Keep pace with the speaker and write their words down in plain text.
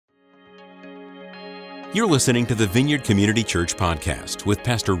You're listening to the Vineyard Community Church podcast with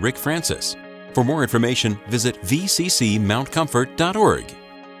Pastor Rick Francis. For more information, visit vccmountcomfort.org.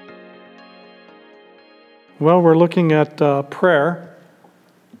 Well, we're looking at prayer.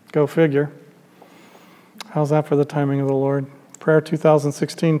 Go figure. How's that for the timing of the Lord? Prayer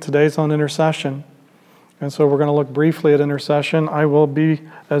 2016, today's on intercession. And so we're going to look briefly at intercession. I will be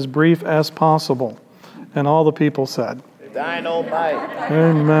as brief as possible. And all the people said, Dynamite.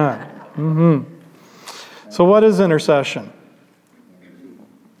 Amen. Mm-hmm. So what is intercession?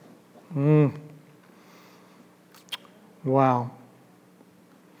 Wow.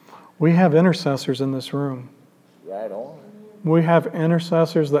 We have intercessors in this room. Right on. We have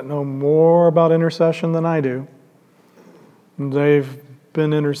intercessors that know more about intercession than I do. They've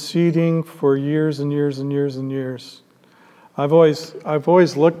been interceding for years and years and years and years. I've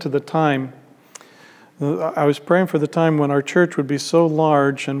always looked to the time. I was praying for the time when our church would be so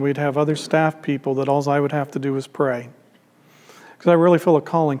large and we'd have other staff people that all I would have to do was pray. Because I really feel a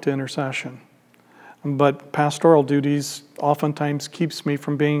calling to intercession. But pastoral duties oftentimes keeps me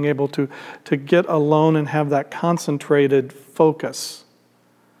from being able to get alone and have that concentrated focus.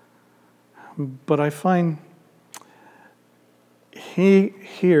 But I find He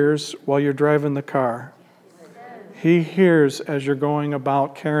hears while you're driving the car. He hears as you're going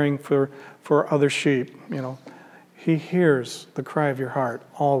about caring for other sheep. He hears the cry of your heart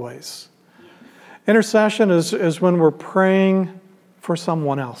always. Intercession is when we're praying for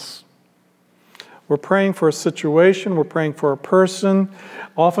someone else. We're praying for a situation. We're praying for a person.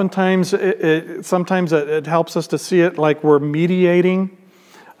 Oftentimes, sometimes it helps us to see it like we're mediating.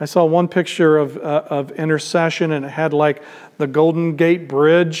 I saw one picture of intercession, and it had like the Golden Gate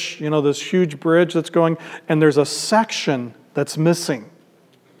Bridge, this huge bridge that's going, and there's a section that's missing.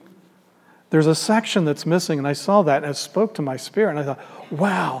 There's a section that's missing, and I saw that, and it spoke to my spirit, and I thought,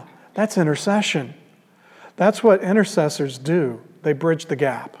 wow, that's intercession. That's what intercessors do. They bridge the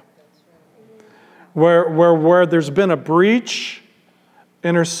gap. Where there's been a breach,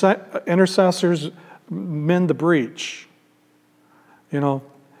 intercessors mend the breach.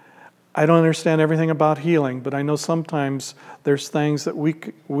 I don't understand everything about healing, but I know sometimes there's things that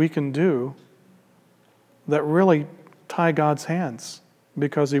we can do that really tie God's hands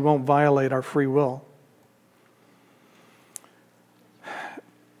because He won't violate our free will.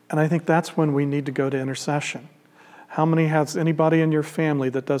 And I think that's when we need to go to intercession. How many has anybody in your family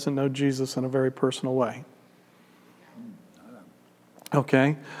that doesn't know Jesus in a very personal way?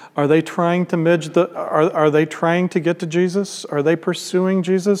 Okay. Are they trying to are they trying to get to Jesus? Are they pursuing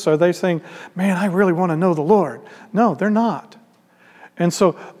Jesus? Are they saying, "Man, I really want to know the Lord"? No, they're not. And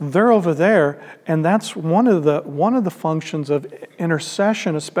so they're over there, and that's one of the functions of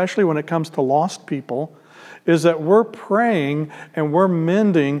intercession, especially when it comes to lost people, is that we're praying and we're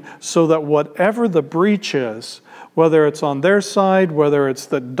mending so that whatever the breach is, whether it's on their side, whether it's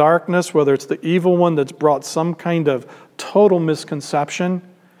the darkness, whether it's the evil one that's brought some kind of total misconception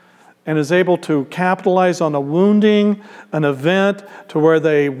and is able to capitalize on a wounding, an event to where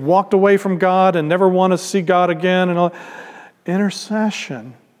they walked away from God and never want to see God again. And all.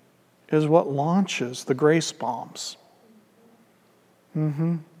 Intercession is what launches the grace bombs.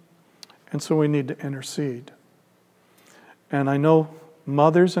 And so we need to intercede. And I know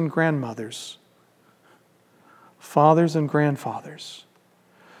mothers and grandmothers, fathers and grandfathers,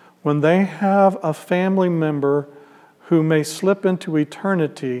 when they have a family member who may slip into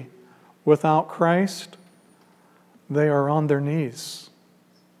eternity without Christ, they are on their knees.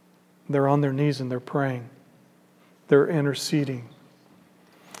 They're on their knees and they're praying. They're interceding.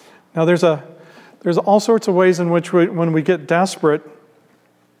 Now there's all sorts of ways in which when we get desperate,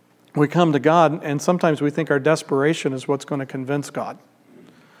 we come to God, and sometimes we think our desperation is what's going to convince God.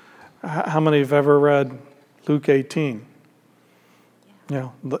 How many have ever read Luke 18?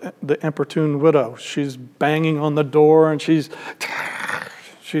 The importune widow. She's banging on the door, and she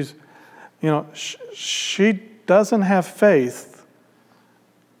doesn't have faith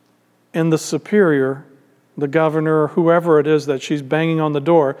in the superior, the governor, or whoever it is that she's banging on the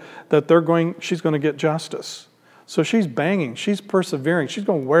door, that she's going to get justice. So she's banging, she's persevering, she's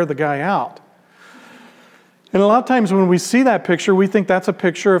going to wear the guy out. And a lot of times when we see that picture, we think that's a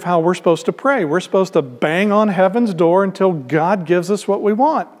picture of how we're supposed to pray. We're supposed to bang on heaven's door until God gives us what we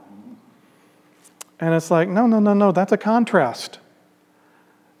want. And it's like, no, that's a contrast.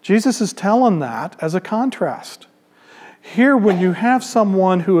 Jesus is telling that as a contrast. Here, when you have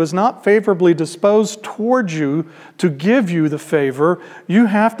someone who is not favorably disposed towards you to give you the favor, you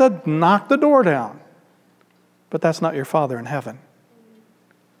have to knock the door down. But that's not your Father in heaven.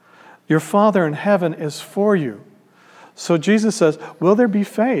 Your Father in heaven is for you. So Jesus says, will there be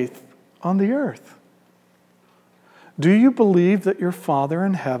faith on the earth? Do you believe that your Father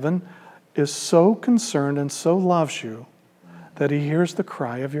in heaven is so concerned and so loves you that he hears the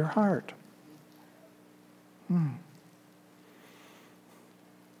cry of your heart?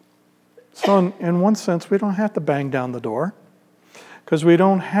 So in one sense, we don't have to bang down the door because we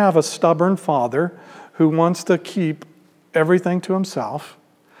don't have a stubborn father who wants to keep everything to himself,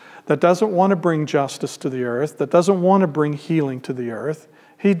 that doesn't want to bring justice to the earth, that doesn't want to bring healing to the earth.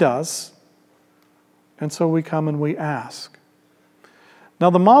 He does. And so we come and we ask. Now,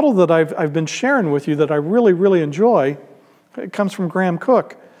 the model that I've been sharing with you that I really, really enjoy, it comes from Graham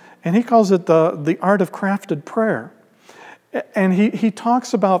Cook, and he calls it the art of crafted prayer. And he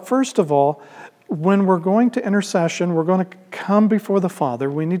talks about, first of all, when we're going to intercession, we're going to come before the Father.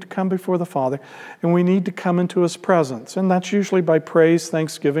 We need to come before the Father, and we need to come into His presence. And that's usually by praise,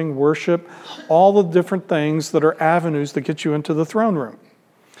 thanksgiving, worship, all the different things that are avenues that get you into the throne room.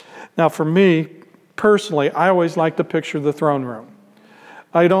 Now, for me, personally, I always like to picture the throne room.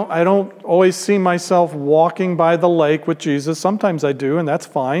 I don't always see myself walking by the lake with Jesus. Sometimes I do, and that's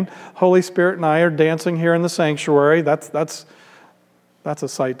fine. Holy Spirit and I are dancing here in the sanctuary. That's a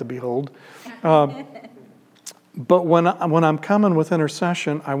sight to behold. But when I'm coming with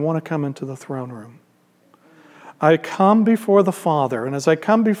intercession, I want to come into the throne room. I come before the Father, and as I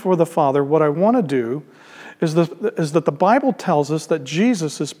come before the Father, what I want to do is that the Bible tells us that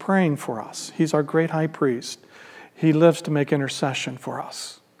Jesus is praying for us. He's our great high priest. He lives to make intercession for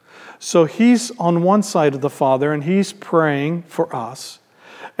us. So He's on one side of the Father, and He's praying for us.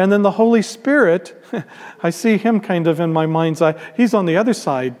 And then the Holy Spirit, I see Him kind of in my mind's eye. He's on the other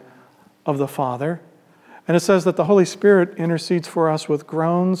side of the Father. And it says that the Holy Spirit intercedes for us with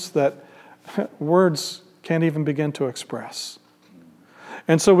groans that words can't even begin to express.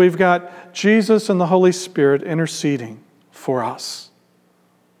 And so we've got Jesus and the Holy Spirit interceding for us.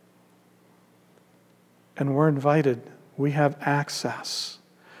 And we're invited. We have access.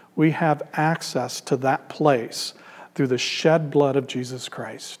 We have access to that place through the shed blood of Jesus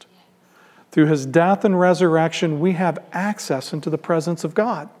Christ. Through His death and resurrection, we have access into the presence of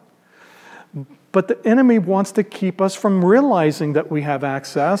God. But the enemy wants to keep us from realizing that we have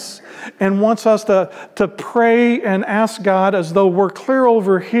access and wants us to pray and ask God as though we're clear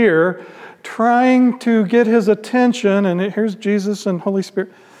over here, trying to get His attention, and here's Jesus and Holy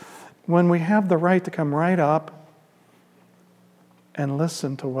Spirit, when we have the right to come right up and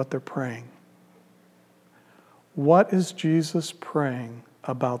listen to what they're praying. What is Jesus praying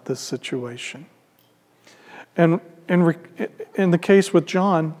about this situation? And in the case with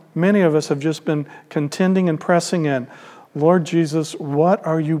John, many of us have just been contending and pressing in. Lord Jesus, what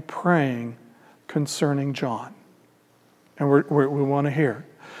are you praying concerning John? And we want to hear.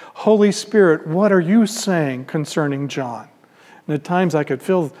 Holy Spirit, what are you saying concerning John? And at times I could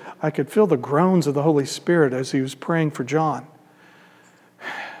feel the groans of the Holy Spirit as He was praying for John.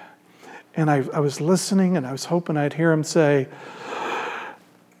 And I was listening, and I was hoping I'd hear Him say,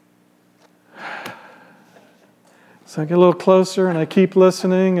 so I get a little closer, and I keep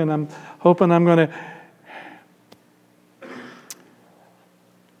listening, and I'm hoping I'm going to...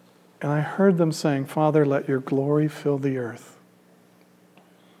 And I heard them saying, Father, let your glory fill the earth.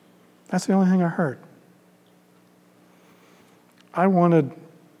 That's the only thing I heard. I wanted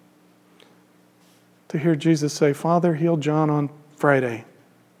to hear Jesus say, Father, heal John on Friday.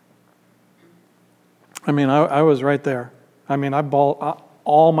 I mean, I was right there. I mean,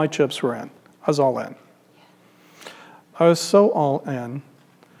 all my chips were in. I was all in. I was so all in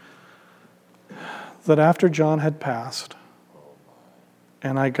that after John had passed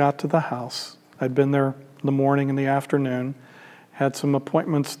and I got to the house, I'd been there in the morning and the afternoon, had some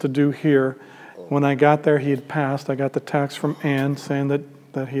appointments to do here. When I got there, he had passed. I got the text from Ann saying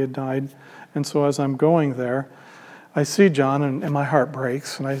that he had died. And so as I'm going there, I see John and my heart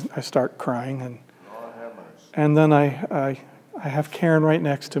breaks and I start crying. And then I have Karen right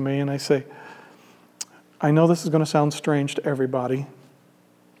next to me and I say, I know this is going to sound strange to everybody,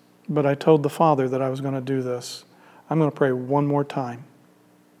 but I told the Father that I was going to do this. I'm going to pray one more time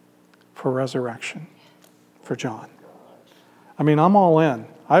for resurrection for John. I mean, I'm all in.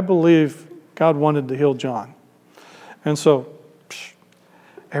 I believe God wanted to heal John. And so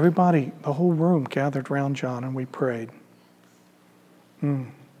everybody, the whole room gathered around John and we prayed.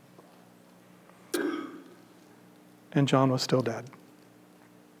 And John was still dead.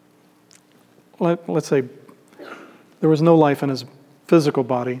 Let's say there was no life in his physical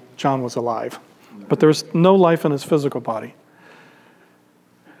body. John was alive. But there was no life in his physical body.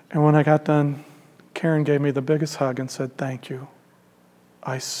 And when I got done, Karen gave me the biggest hug and said, thank you.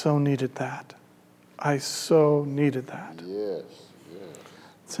 I so needed that. I so needed that. Yes.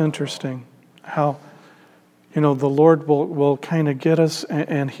 It's interesting how the Lord will kind of get us,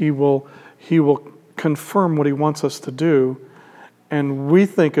 and He will confirm what He wants us to do, and we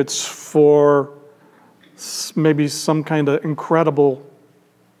think it's for maybe some kind of incredible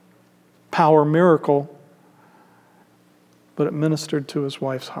power miracle, but it ministered to his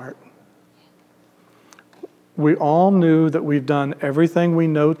wife's heart. We all knew that we've done everything we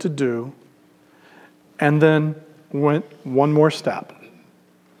know to do, and then went one more step.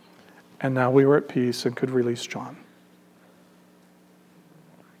 And now we were at peace and could release John.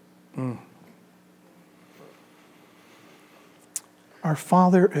 Our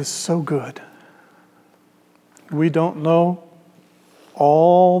Father is so good. We don't know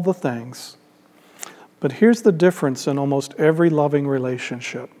all the things, but here's the difference in almost every loving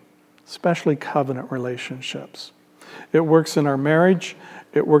relationship, especially covenant relationships. It works in our marriage.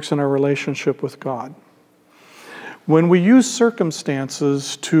 It works in our relationship with God. When we use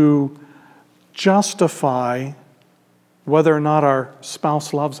circumstances to justify whether or not our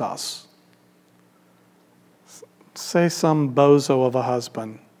spouse loves us, say some bozo of a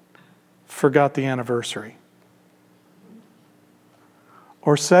husband forgot the anniversary,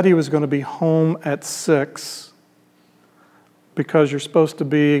 or said he was going to be home at 6 because you're supposed to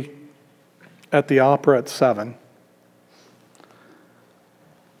be at the opera at 7,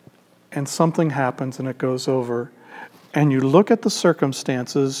 and something happens and it goes over, and you look at the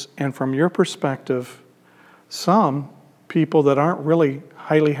circumstances, and from your perspective, some people that aren't really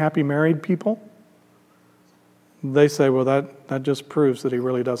highly happy married people, they say, well, that just proves that he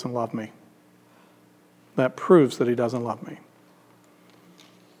really doesn't love me. That proves that he doesn't love me.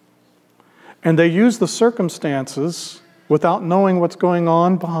 And they use the circumstances without knowing what's going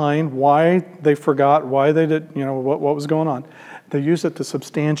on behind, why they forgot, why they did, what was going on. They use it to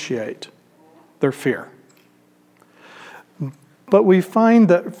substantiate their fear. But we find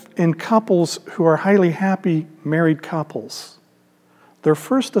that in couples who are highly happy married couples, their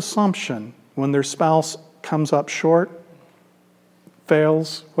first assumption when their spouse comes up short,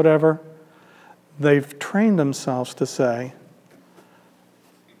 fails, whatever, they've trained themselves to say,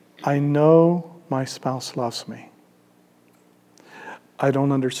 I know my spouse loves me. I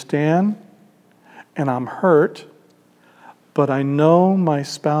don't understand, and I'm hurt, but I know my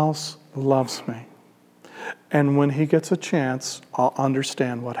spouse loves me. And when he gets a chance, I'll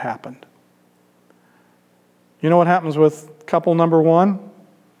understand what happened. You know what happens with couple number 1?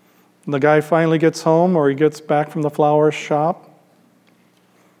 The guy finally gets home, or he gets back from the flower shop,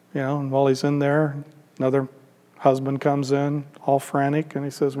 and while he's in there, another husband comes in, all frantic, and he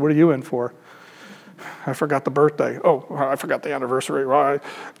says, what are you in for? I forgot the birthday. Oh, I forgot the anniversary. Well,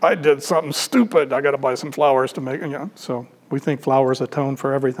 I did something stupid. I got to buy some flowers to make, So we think flowers atone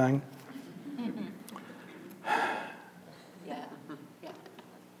for everything.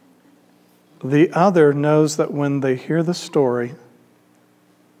 The other knows that when they hear the story,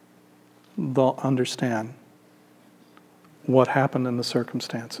 they'll understand what happened in the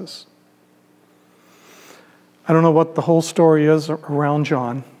circumstances. I don't know what the whole story is around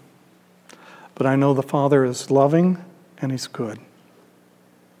John, but I know the Father is loving and He's good.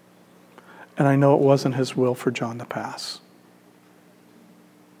 And I know it wasn't His will for John to pass.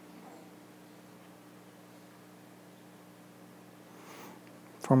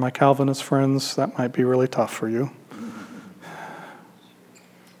 For my Calvinist friends, that might be really tough for you.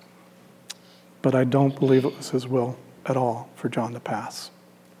 But I don't believe it was His will at all for John to pass.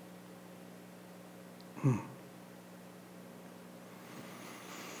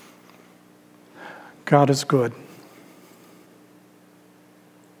 God is good.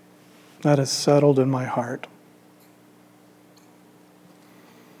 That is settled in my heart.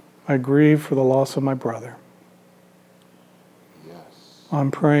 I grieve for the loss of my brother. Yes. I'm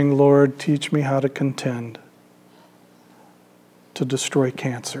praying, Lord, teach me how to contend to destroy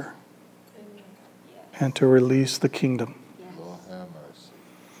cancer and to release the kingdom.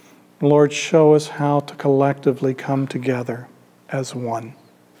 Lord, show us how to collectively come together as one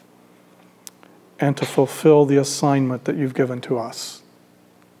and to fulfill the assignment that you've given to us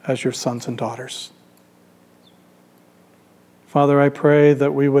as your sons and daughters. Father, I pray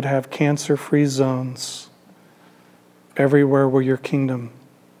that we would have cancer-free zones everywhere where your kingdom,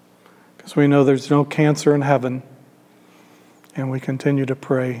 because we know there's no cancer in heaven, and we continue to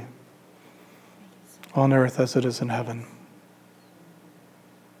pray on earth as it is in heaven.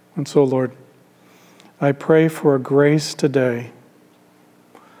 And so, Lord, I pray for a grace today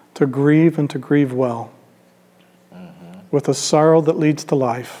to grieve and to grieve well, with a sorrow that leads to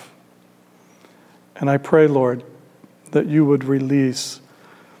life. And I pray, Lord, that you would release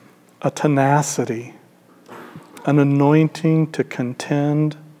a tenacity, an anointing to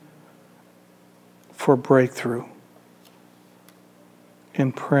contend for breakthrough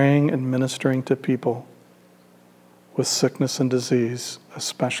in praying and ministering to people with sickness and disease,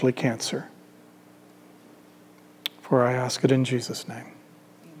 especially cancer. For I ask it in Jesus' name.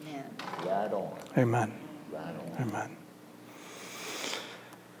 Amen. Right on. Amen. Right on. Amen.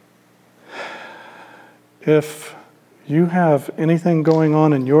 If you have anything going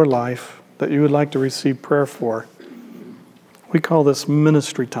on in your life that you would like to receive prayer for, we call this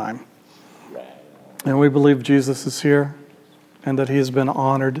ministry time. And we believe Jesus is here and that he has been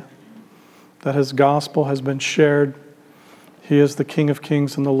honored, that his gospel has been shared. He is the King of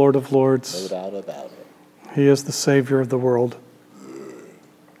Kings and the Lord of Lords. No doubt about it. He is the Savior of the world.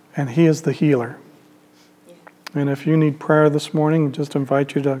 And he is the healer. And if you need prayer this morning, I just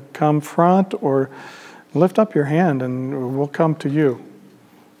invite you to come front or lift up your hand and we'll come to you.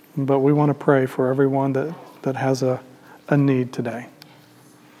 But we want to pray for everyone that has a need today.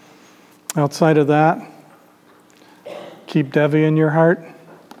 Outside of that, keep Debbie in your heart.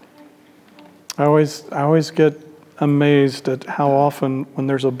 I always get amazed at how often when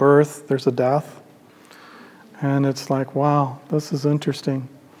there's a birth, there's a death. And it's like, wow, this is interesting.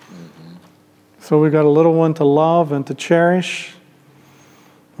 Mm-hmm. So we got a little one to love and to cherish.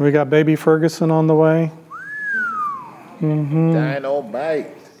 We got baby Ferguson on the way. Mm-hmm.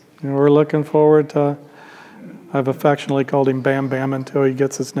 Dynamite. And we're looking forward to, I've affectionately called him Bam Bam until he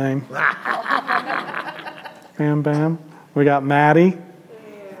gets his name. Bam Bam. We got Maddie.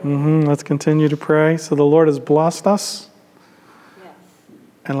 Let's continue to pray. So the Lord has blessed us. Yes.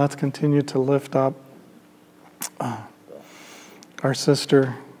 And let's continue to lift up our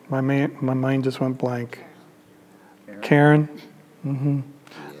sister. My mind just went blank. Karen.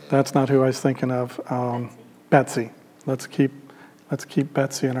 That's not who I was thinking of. Betsy. Let's keep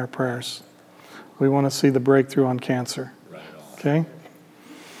Betsy in our prayers. We want to see the breakthrough on cancer. Okay?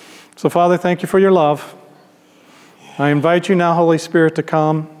 So Father, thank you for your love. I invite you now, Holy Spirit, to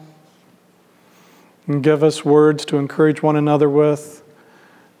come and give us words to encourage one another with.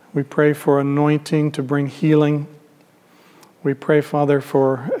 We pray for anointing to bring healing. We pray, Father,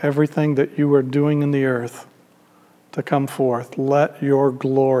 for everything that you are doing in the earth to come forth. Let your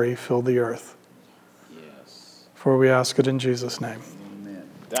glory fill the earth. Yes. For we ask it in Jesus' name. Amen.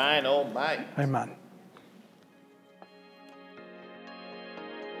 Dynamite. Amen.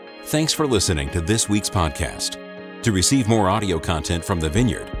 Thanks for listening to this week's podcast. To receive more audio content from the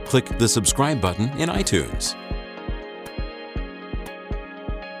Vineyard, click the subscribe button in iTunes.